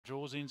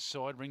Draws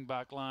inside.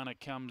 Ringbark Lana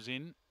comes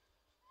in.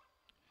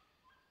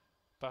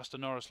 Buster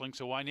Norris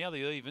links away. Now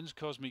the evens.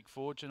 Cosmic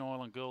Fortune,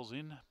 Island Girls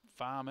in.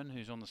 Farman,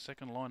 who's on the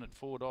second line at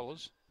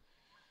 $4.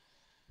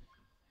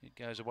 It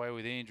goes away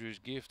with Andrew's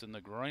Gift and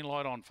the green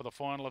light on for the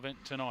final event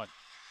tonight.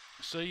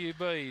 CUB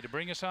to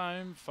bring us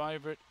home.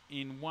 Favourite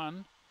in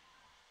 1.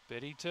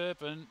 Betty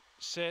Turpin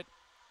set.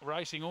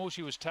 Racing all.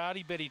 She was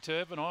tardy, Betty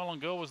Turpin. Island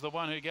Girl was the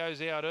one who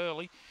goes out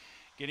early.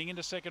 Getting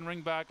into second,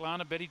 Ringbark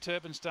Lana. Betty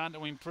Turpin starting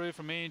to improve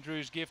from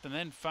Andrew's Gift, and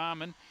then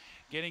Farman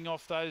getting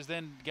off those,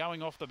 then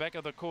going off the back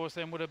of the course,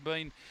 then would have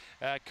been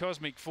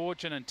Cosmic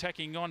Fortune, and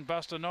tacking on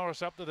Buster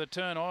Norris up to the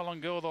turn.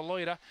 Island Girl, the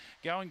leader,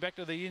 going back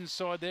to the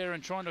inside there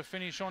and trying to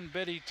finish on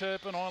Betty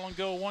Turpin. Island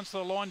Girl wants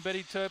the line.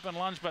 Betty Turpin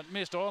lunged but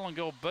missed. Island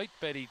Girl beat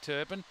Betty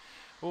Turpin.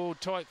 Oh,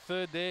 tight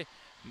third there.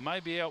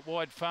 Maybe out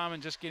wide. Farman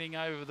just getting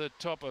over the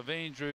top of Andrew.